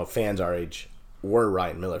 fans our age, were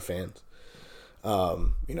Ryan Miller fans.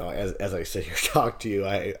 As I sit here talk to you,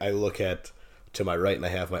 I look to my right, and I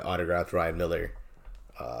have my autographed Ryan Miller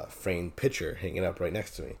framed picture hanging up right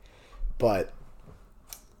next to me. But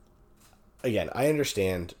again, I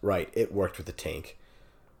understand. Right, it worked with the tank.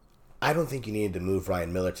 I don't think you needed to move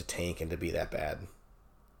Ryan Miller to tank and to be that bad.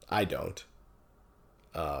 I don't.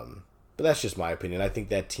 But that's just my opinion. I think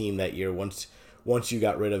that team that year, once you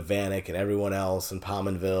got rid of Vanek and everyone else and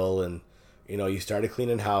Pominville, and you started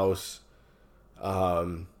cleaning house,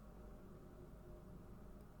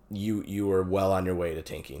 you were well on your way to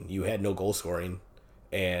tanking. You had no goal scoring,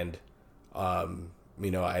 and I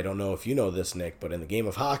don't know if you know this, Nick, but in the game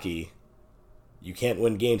of hockey, you can't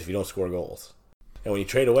win games if you don't score goals. And when you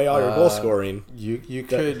trade away all your goal scoring, you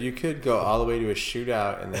could go all the way to a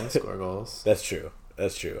shootout and then score goals. That's true.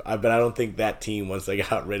 But I don't think that team, once they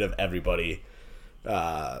got rid of everybody,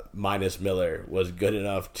 minus Miller, was good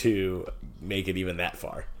enough to make it even that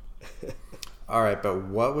far. All right, but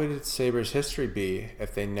what would Sabres history be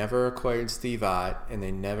if they never acquired Steve Ott and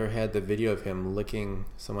they never had the video of him licking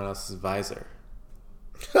someone else's visor?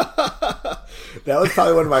 That was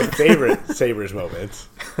probably one of my favorite Sabres moments.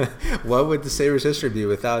 What would the Sabres history be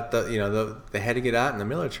without they had to get out in the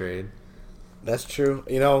Miller trade? That's true.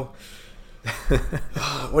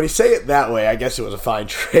 When you say it that way, I guess it was a fine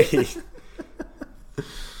trade.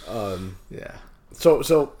 Yeah.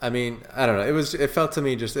 So I mean, I don't know. It felt to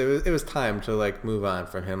me it was time to like move on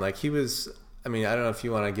from him. Like he was. I mean, I don't know if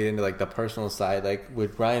you want to get into like the personal side. Like,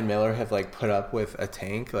 would Ryan Miller have like put up with a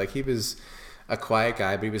tank? Like he was a quiet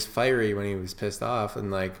guy, but he was fiery when he was pissed off.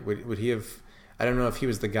 And like, would he have? I don't know if he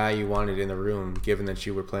was the guy you wanted in the room, given that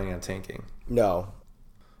you were planning on tanking. No.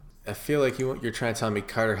 I feel like you're trying to tell me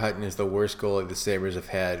Carter Hutton is the worst goalie the Sabres have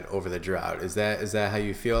had over the drought. Is that how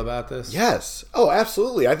you feel about this? Yes. Oh,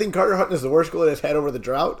 absolutely. I think Carter Hutton is the worst goalie that's had over the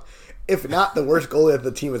drought, if not the worst goalie that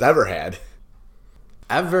the team has ever had.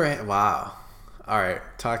 Wow. All right.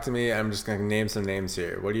 Talk to me. I'm just going to name some names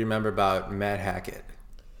here. What do you remember about Matt Hackett?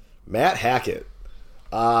 Matt Hackett.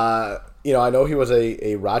 I know he was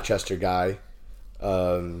a Rochester guy.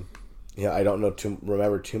 I don't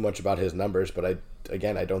remember too much about his numbers, but I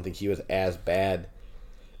don't think he was as bad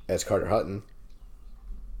as Carter Hutton.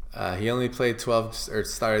 He only played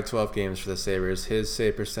started 12 games for the Sabres. His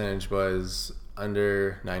save percentage was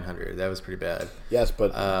under 900. That was pretty bad. Yes,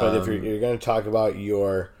 but if you're going to talk about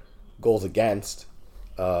your goals against,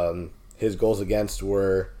 his goals against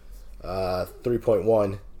were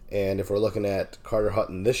 3.1, and if we're looking at Carter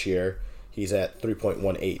Hutton this year, he's at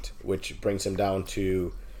 3.18, which brings him down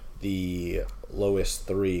to the lowest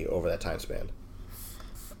 3 over that time span.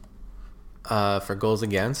 For goals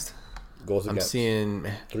against? I'm seeing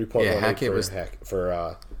 3.18 Hackett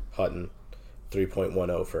for Hutton,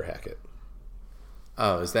 3.10 for Hackett.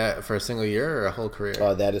 Oh, is that for a single year or a whole career?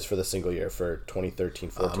 That is for the single year for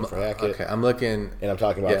 2013-14 for Hackett. Okay, I'm looking, and I'm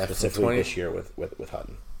talking about specifically this year with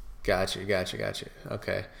Hutton. Gotcha.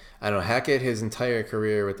 Okay, I don't know. Hackett, his entire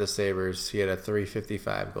career with the Sabres, he had a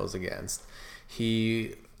 355 goals against.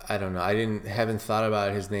 I don't know. I haven't thought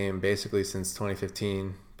about his name basically since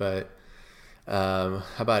 2015, but. How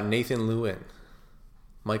about Nathan Lewin,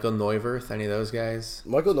 Michael Neuwirth, any of those guys?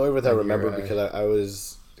 Michael Neuwirth, I remember because I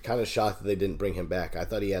was kind of shocked that they didn't bring him back. I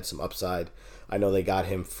thought he had some upside. I know they got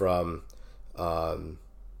him from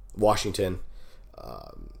Washington.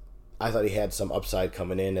 I thought he had some upside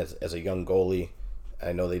coming in as a young goalie.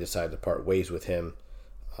 I know they decided to part ways with him.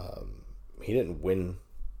 He didn't win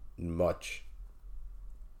much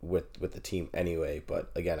with the team anyway.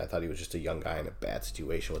 But again, I thought he was just a young guy in a bad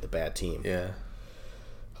situation with a bad team. Yeah.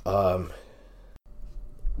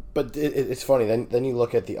 But it's funny. Then you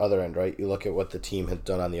look at the other end, right? You look at what the team has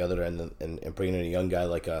done on the other end, and bringing in a young guy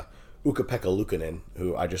like Ukko-Pekka Luukkonen,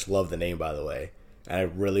 who I just love the name, by the way, and I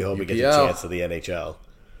really hope he gets a chance to the NHL.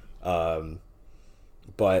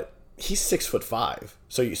 But he's 6'5",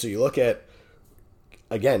 so you look at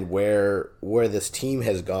again where this team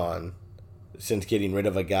has gone since getting rid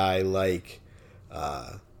of a guy like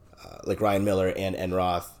Ryan Miller and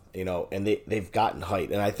Enroth, and they've gotten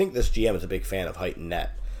height, and I think this GM is a big fan of height and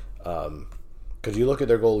net. Because you look at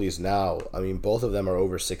their goalies now, I mean, both of them are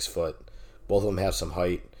over 6 foot. Both of them have some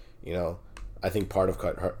height. I think part of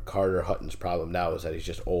Carter Hutton's problem now is that he's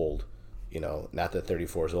just old. Not that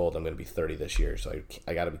 34 is old. I'm going to be 30 this year, so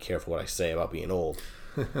I got to be careful what I say about being old.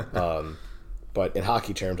 But in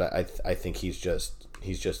hockey terms, I think he's just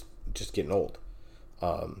getting old.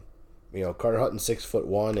 Carter Hutton's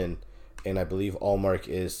 6'1", and I believe Allmark's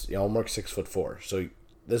 6'4". So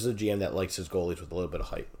this is a GM that likes his goalies with a little bit of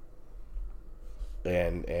height.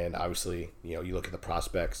 And obviously, you look at the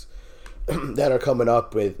prospects that are coming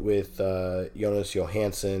up with Jonas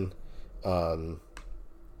Johansson,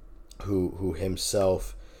 who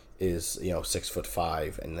himself is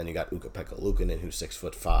 6'5", and then you got Ukko-Pekka Luukkonen, who's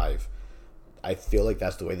 6'5". I feel like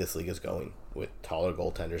that's the way this league is going, with taller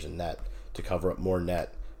goaltenders in net to cover up more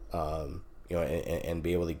net, and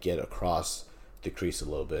be able to get across the crease a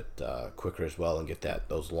little bit quicker as well, and get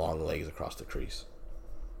those long legs across the crease.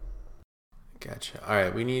 Gotcha. All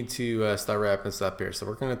right, we need to start wrapping this up here. So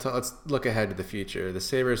we're going to let's look ahead to the future. The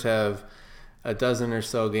Sabres have a dozen or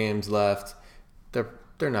so games left.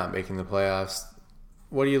 They're not making the playoffs.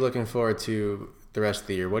 What are you looking forward to the rest of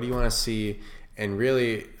the year? What do you want to see? And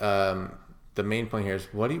really, the main point here is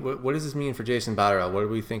what does this mean for Jason Botterill? What do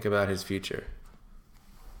we think about his future?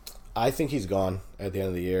 I think he's gone at the end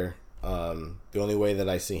of the year. The only way that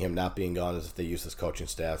I see him not being gone is if they use this coaching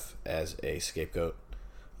staff as a scapegoat.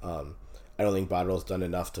 I don't think Botterill's done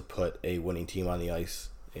enough to put a winning team on the ice,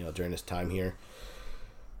 during his time here.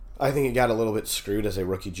 I think he got a little bit screwed as a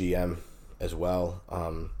rookie GM as well.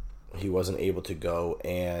 He wasn't able to go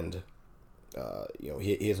and,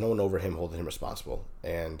 he has no one over him holding him responsible.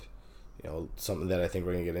 And, something that I think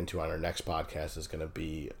we're going to get into on our next podcast is going to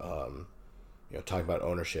be, talking about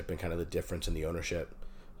ownership and kind of the difference in the ownership,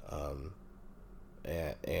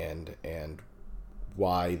 and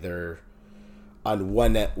why they're on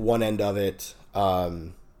one end of it,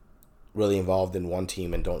 really involved in one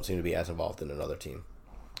team and don't seem to be as involved in another team.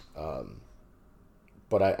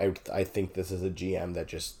 But I think this is a GM that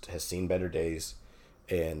just has seen better days,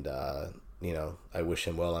 and I wish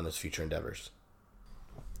him well on his future endeavors.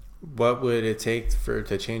 What would it take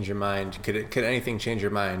to change your mind? Could anything change your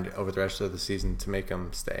mind over the rest of the season to make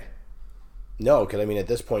him stay? No, because at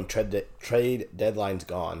this point, trade deadline's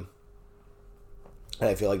gone. And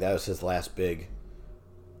I feel like that was his last big,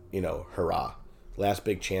 hurrah. Last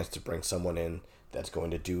big chance to bring someone in that's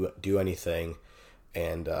going to do anything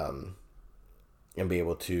and be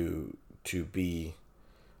able to be,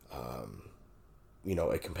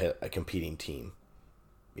 a competing team.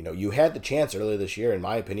 You had the chance earlier this year, in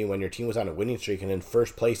my opinion, when your team was on a winning streak and in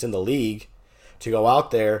first place in the league, to go out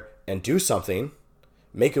there and do something,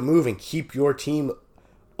 make a move and keep your team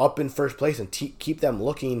up in first place and keep them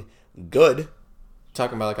looking good.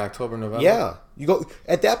 Talking about like October, November? Yeah. You go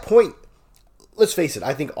at that point, let's face it,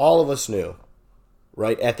 I think all of us knew,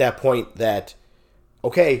 right, at that point that,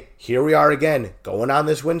 okay, here we are again, going on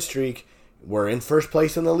this win streak. We're in first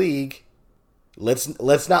place in the league.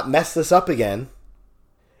 Let's not mess this up again.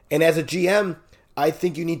 And as a GM, I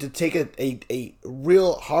think you need to take a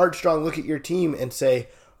real hard, strong look at your team and say,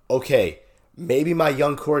 okay, maybe my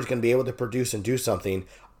young core is going to be able to produce and do something.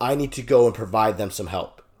 I need to go and provide them some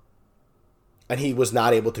help. And he was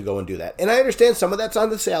not able to go and do that. And I understand some of that's on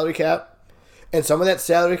the salary cap. And some of that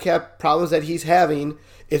salary cap problems that he's having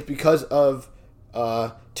is because of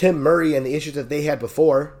Tim Murray and the issues that they had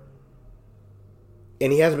before.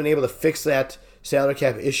 And he hasn't been able to fix that salary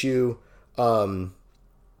cap issue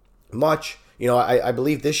much. I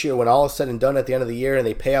believe this year, when all is said and done at the end of the year and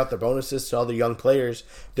they pay out their bonuses to all the young players,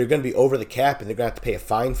 they're going to be over the cap and they're going to have to pay a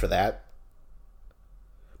fine for that.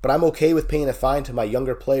 But I'm okay with paying a fine to my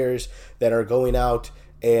younger players that are going out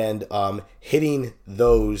and hitting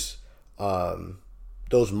those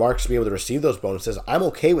marks to be able to receive those bonuses. I'm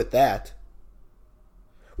okay with that.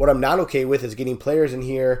 What I'm not okay with is getting players in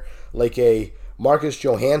here like a Marcus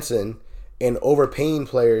Johansson and overpaying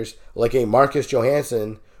players like a Marcus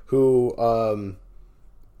Johansson who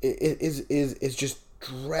is just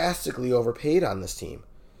drastically overpaid on this team.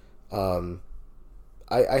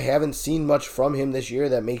 I haven't seen much from him this year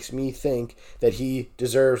that makes me think that he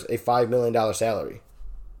deserves a $5 million salary.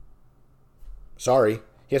 Sorry.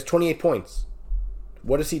 He has 28 points.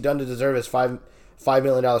 What has he done to deserve his $5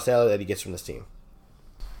 million salary that he gets from this team?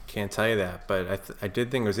 Can't tell you that, but I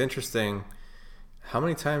did think it was interesting. How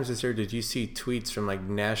many times this year did you see tweets from like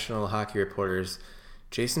national hockey reporters?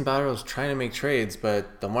 Jason Botterill's trying to make trades,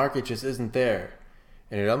 but the market just isn't there.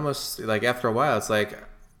 And it almost, like, after a while, it's like,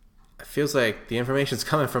 it feels like the information's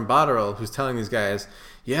coming from Botterill, who's telling these guys,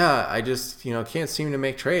 yeah, I just, can't seem to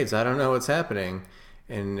make trades. I don't know what's happening.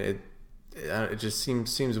 And it just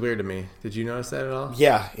seems weird to me. Did you notice that at all?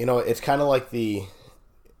 Yeah, it's kind of like the,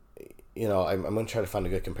 I'm going to try to find a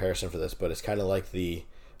good comparison for this, but it's kind of like the,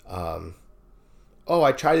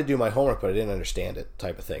 I tried to do my homework, but I didn't understand it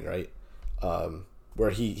type of thing, right? Where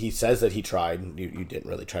he says that he tried, you didn't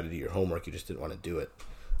really try to do your homework, you just didn't want to do it.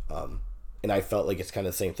 And I felt like it's kind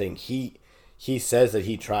of the same thing. He says that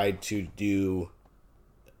he tried to do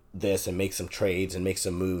this and make some trades and make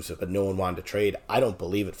some moves, but no one wanted to trade. I don't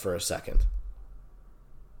believe it for a second.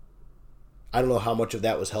 I don't know how much of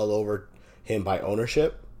that was held over him by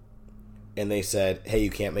ownership, and they said, hey, you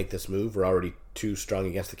can't make this move, we're already too strong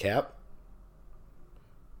against the cap.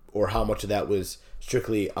 Or how much of that was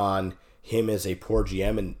strictly on him as a poor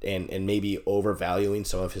GM and maybe overvaluing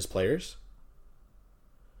some of his players.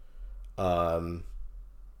 I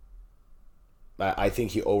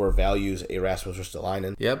think he overvalues a Rasmus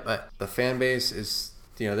Ristolainen. Yep, the fan base is,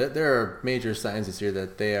 there are major signs this year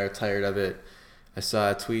that they are tired of it. I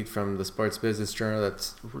saw a tweet from the Sports Business Journal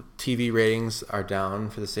that TV ratings are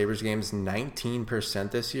down for the Sabres games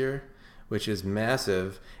 19% this year, which is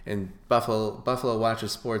massive. And Buffalo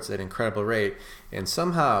watches sports at an incredible rate. And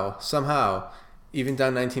somehow, even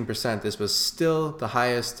down 19%, this was still the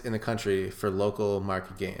highest in the country for local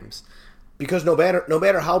market games. Because no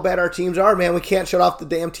matter how bad our teams are, man, we can't shut off the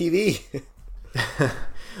damn TV.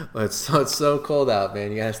 Well, it's so cold out,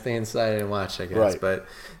 man. You gotta stay inside and watch, I guess. Right. But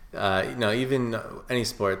even any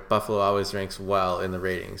sport, Buffalo always ranks well in the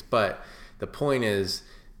ratings. But the point is,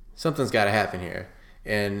 something's got to happen here,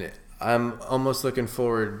 and I'm really looking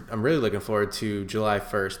forward to July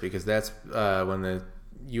 1st, because that's when the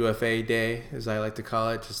UFA day, as I like to call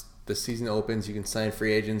it, just the season opens. You can sign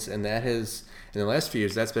free agents, and that has, in the last few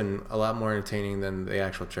years, that's been a lot more entertaining than the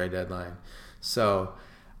actual trade deadline. So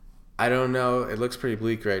I don't know. It looks pretty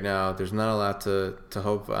bleak right now. There's not a lot to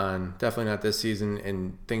hope on. Definitely not this season,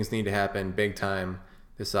 and things need to happen big time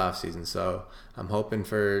this offseason. So I'm hoping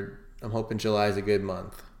July is a good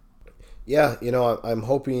month. Yeah, I'm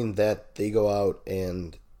hoping that they go out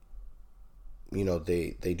and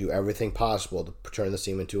they do everything possible to turn this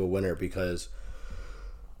team into a winner, because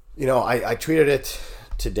I tweeted it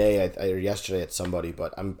today or yesterday at somebody,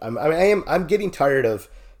 but I'm getting tired of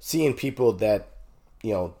seeing people that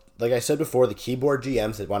like I said before, the keyboard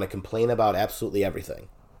GMs that want to complain about absolutely everything,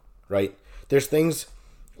 right? There's things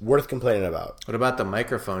worth complaining about. What about the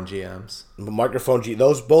microphone GMs?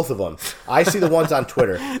 Those, both of them. I see the ones on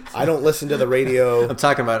Twitter. I don't listen to the radio. I'm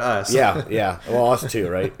talking about us. Yeah. Well, us too,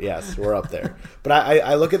 right? Yes, we're up there. But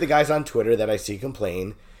I look at the guys on Twitter that I see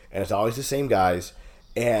complain, and it's always the same guys,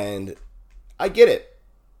 and I get it.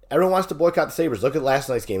 Everyone wants to boycott the Sabres. Look at last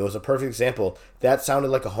night's game. It was a perfect example. That sounded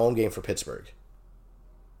like a home game for Pittsburgh.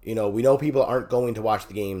 We know people aren't going to watch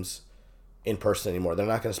the games in person anymore. They're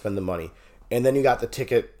not going to spend the money. And then you got the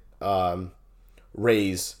ticket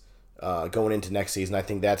raise going into next season. I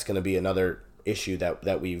think that's going to be another issue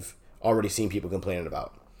that we've already seen people complaining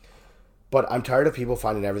about. But I'm tired of people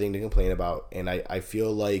finding everything to complain about. And I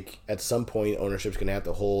feel like at some point ownership's going to have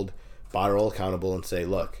to hold Botterill accountable and say,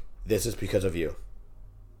 look, this is because of you.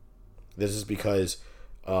 This is because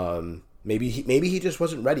maybe he just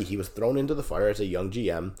wasn't ready. He was thrown into the fire as a young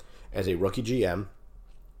GM, as a rookie GM,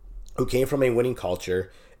 who came from a winning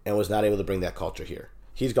culture and was not able to bring that culture here.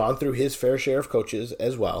 He's gone through his fair share of coaches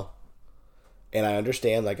as well. And I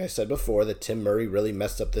understand, like I said before, that Tim Murray really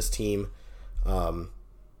messed up this team,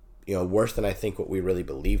 worse than I think what we really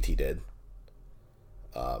believed he did.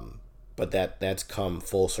 But that's come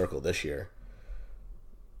full circle this year.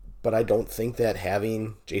 But I don't think that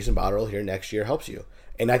having Jason Botterill here next year helps you.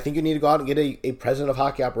 And I think you need to go out and get a president of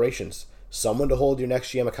hockey operations, someone to hold your next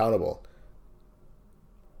GM accountable.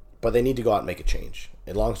 But they need to go out and make a change.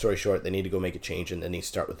 And long story short, they need to go make a change, and then they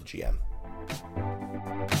start with the GM.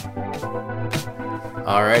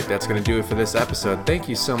 All right, that's going to do it for this episode. Thank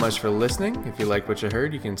you so much for listening. If you like what you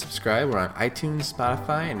heard, you can subscribe. We're on iTunes,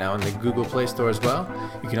 Spotify, and now in the Google Play Store as well.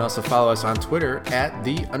 You can also follow us on Twitter at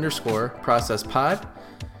 @the_processpod.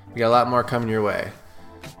 We got a lot more coming your way.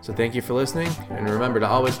 So thank you for listening, and remember to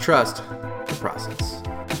always trust the process.